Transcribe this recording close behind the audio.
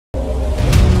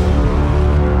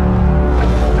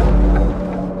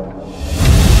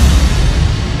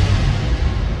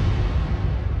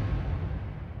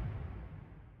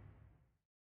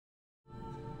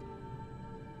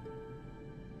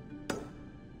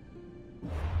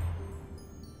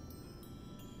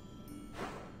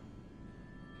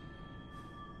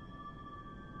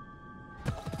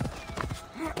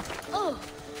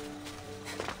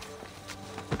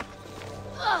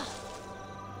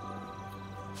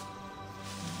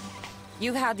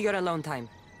You had your alone time.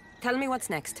 Tell me what's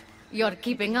next. You're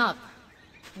keeping up.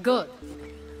 Good.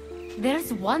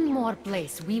 There's one more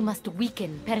place we must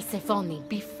weaken Persephone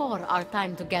before our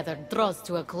time together draws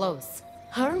to a close.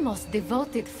 Her most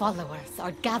devoted followers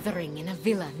are gathering in a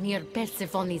villa near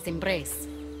Persephone's embrace.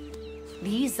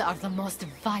 These are the most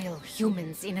vile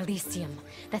humans in Elysium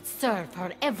that serve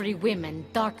her every whim and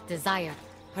dark desire.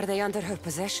 Are they under her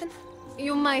possession?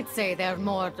 You might say they're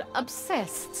more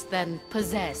obsessed than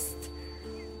possessed.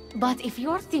 But if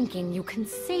you're thinking you can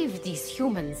save these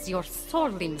humans, you're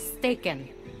sorely mistaken.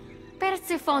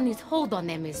 Persephone's hold on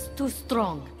them is too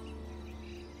strong.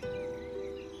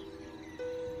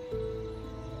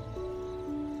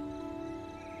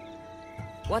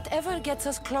 Whatever gets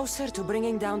us closer to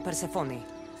bringing down Persephone.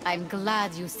 I'm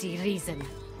glad you see reason.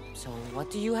 So what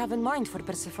do you have in mind for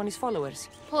Persephone's followers?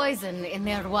 Poison in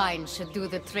their wine should do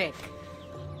the trick.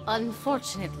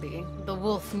 Unfortunately, the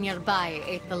wolf nearby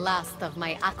ate the last of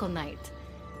my aconite.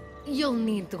 You'll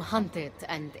need to hunt it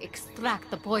and extract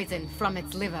the poison from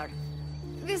its liver.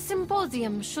 This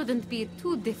symposium shouldn't be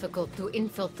too difficult to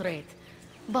infiltrate,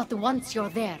 but once you're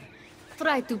there,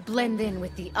 try to blend in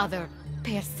with the other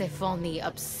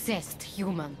Persephone-obsessed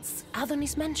humans.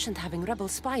 Adonis mentioned having rebel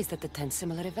spies that attend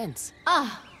similar events.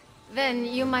 Ah, then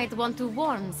you might want to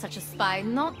warn such a spy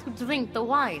not to drink the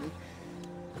wine.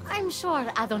 I'm sure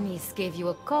Adonis gave you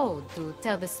a code to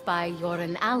tell the spy you're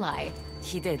an ally.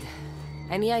 He did.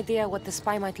 Any idea what the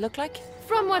spy might look like?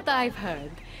 From what I've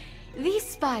heard, these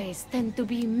spies tend to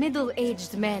be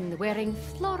middle-aged men wearing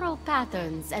floral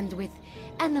patterns and with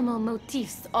animal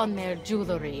motifs on their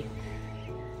jewelry.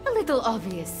 A little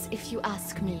obvious, if you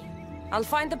ask me. I'll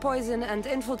find the poison and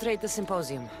infiltrate the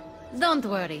symposium. Don't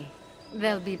worry.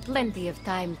 There'll be plenty of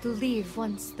time to leave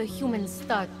once the humans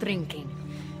start drinking.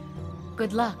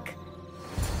 Good luck.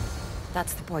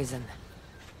 That's the poison.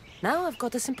 Now I've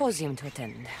got a symposium to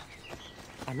attend.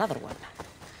 Another one.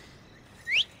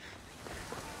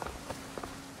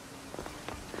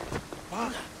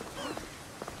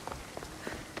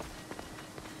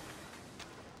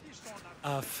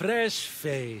 A fresh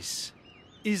face.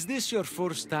 Is this your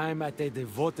first time at a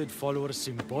devoted follower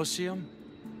symposium?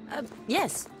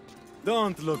 Yes.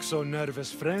 Don't look so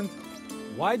nervous, friend.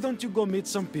 Why don't you go meet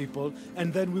some people,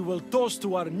 and then we will toast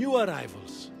to our new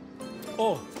arrivals?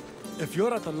 Oh, if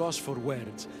you're at a loss for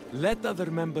words, let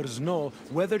other members know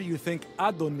whether you think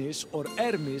Adonis or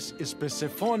Hermes is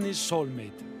Persephone's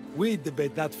soulmate. We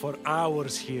debate that for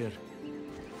hours here.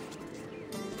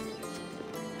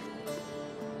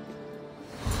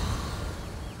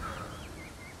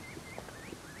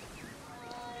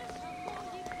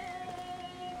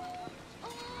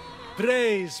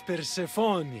 Praise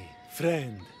Persephone,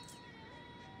 friend.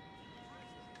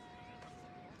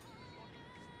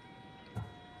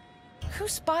 Who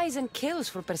spies and kills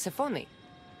for Persephone?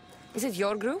 Is it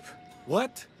your group?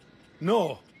 What?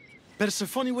 No.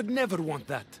 Persephone would never want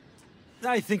that.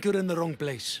 I think you're in the wrong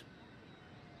place.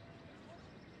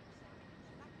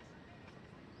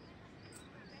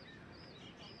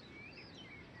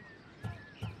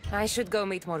 I should go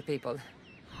meet more people.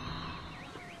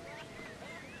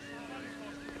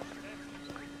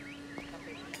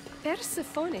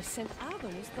 Persephone sent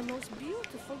Adonis the most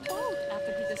beautiful boat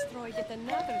after he destroyed yet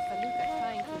another felucca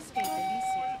trying to escape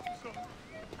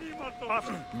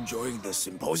Elysium. Enjoying the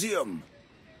symposium?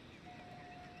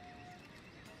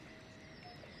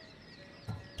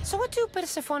 So what do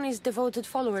Persephone's devoted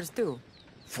followers do?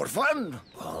 For fun?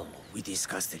 Well, we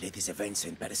discuss the latest events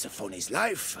in Persephone's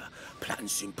life, plan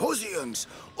symposiums,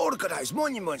 organize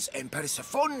monuments in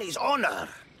Persephone's honor.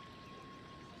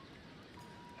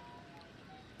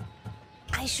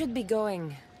 I should be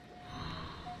going.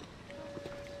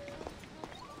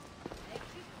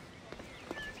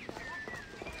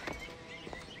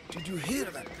 Did you hear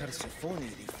that Persephone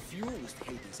refused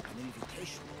Hades an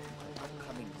invitation to an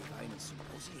upcoming divine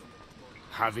symposium?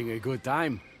 Having a good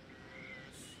time.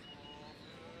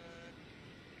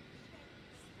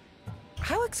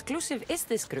 How exclusive is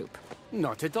this group?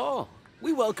 Not at all.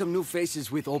 We welcome new faces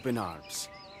with open arms.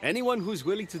 Anyone who's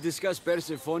willing to discuss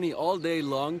Persephone all day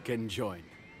long can join.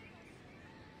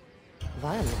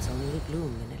 Violets only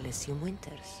bloom in Elysium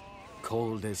winters.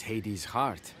 Cold as Hades'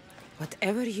 heart.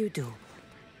 Whatever you do,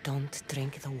 don't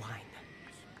drink the wine.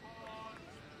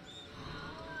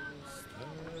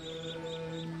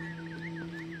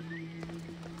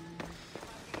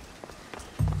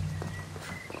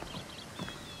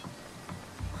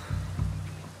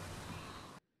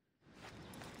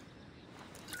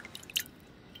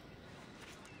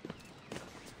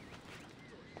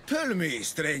 Tell me,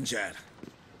 stranger,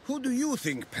 who do you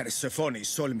think Persephone's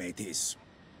soulmate is?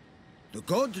 The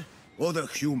god or the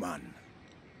human?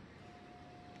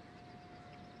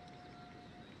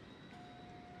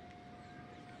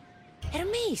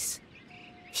 Hermes!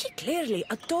 He clearly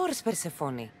adores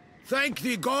Persephone. Thank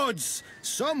the gods!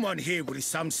 Someone here with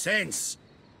some sense.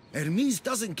 Hermes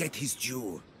doesn't get his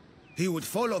due. He would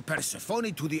follow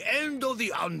Persephone to the end of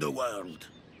the underworld.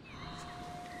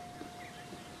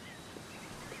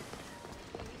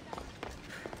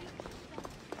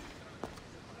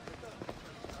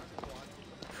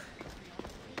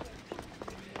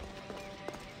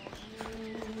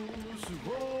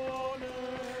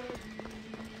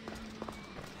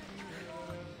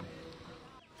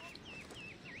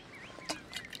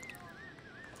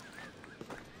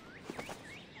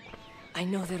 I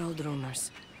know they're old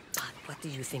rumors, but what do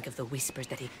you think of the whispers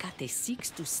that Hecate seeks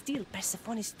to steal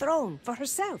Persephone's throne for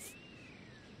herself?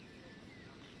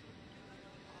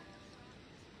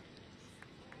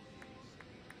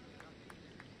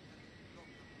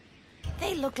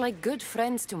 They look like good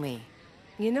friends to me.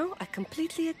 You know, I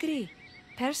completely agree.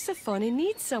 Persephone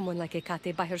needs someone like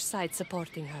Hecate by her side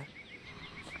supporting her.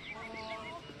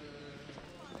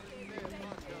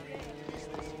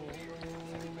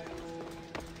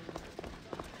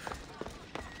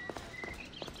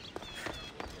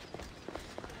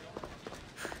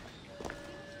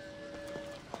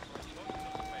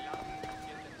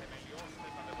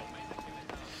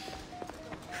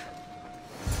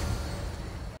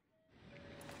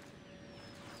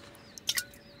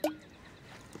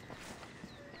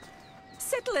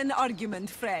 Settle an argument,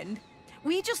 friend.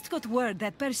 We just got word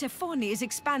that Persephone is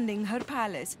expanding her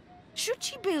palace. Should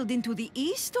she build into the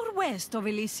east or west of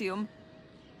Elysium?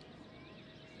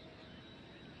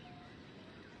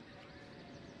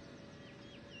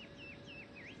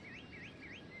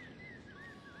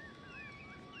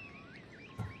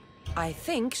 I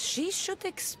think she should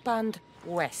expand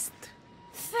west.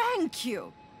 Thank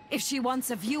you! If she wants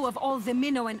a view of all the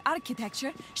Minoan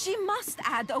architecture, she must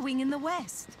add a wing in the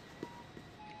west.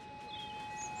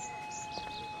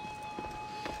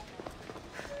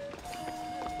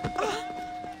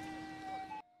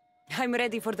 I'm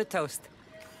ready for the toast.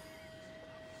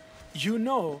 You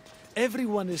know,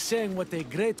 everyone is saying what a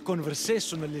great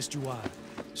conversationalist you are.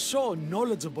 So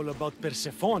knowledgeable about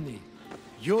Persephone.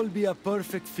 You'll be a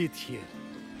perfect fit here.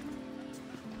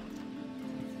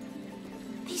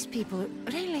 These people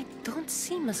really don't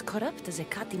seem as corrupt as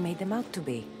Hecate made them out to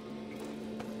be.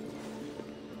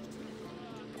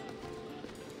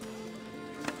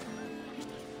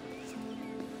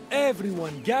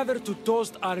 Everyone gather to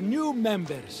toast our new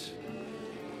members.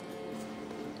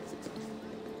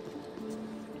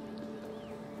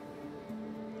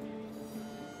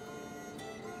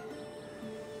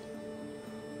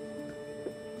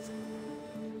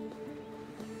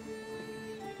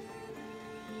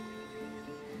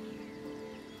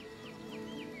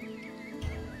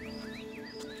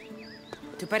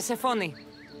 To Persephone.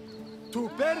 To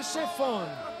Persephone!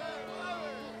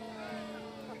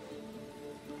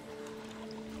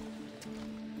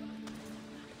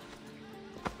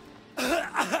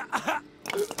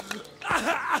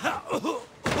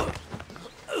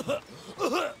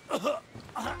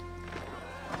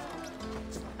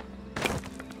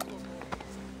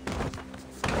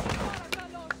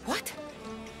 What?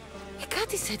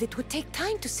 Hecate said it would take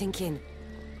time to sink in.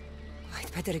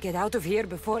 I'd better get out of here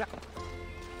before...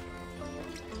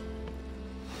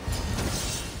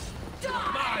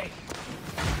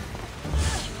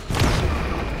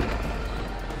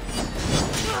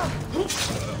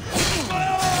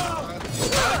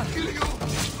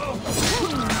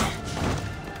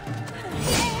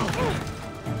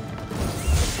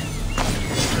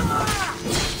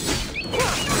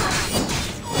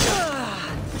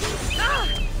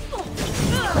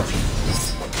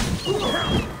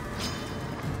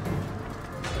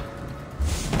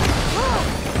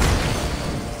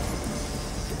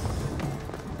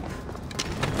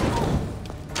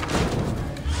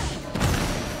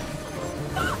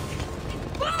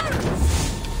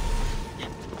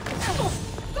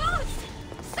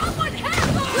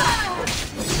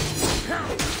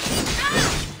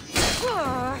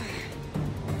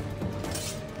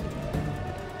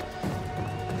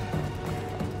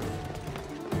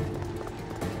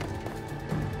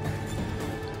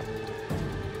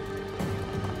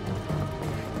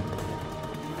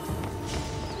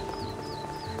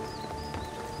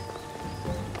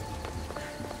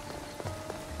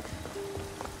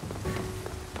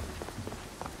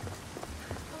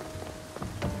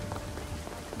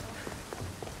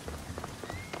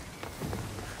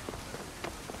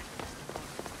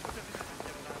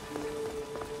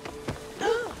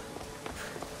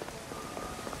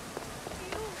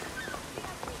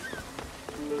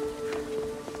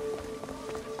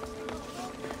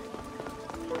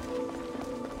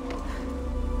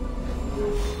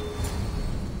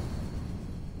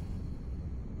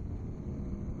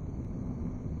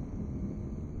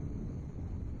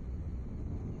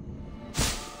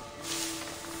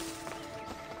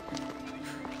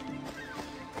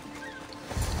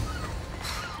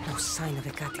 sign of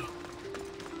Hecate.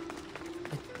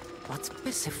 But what's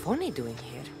Persephone doing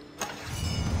here?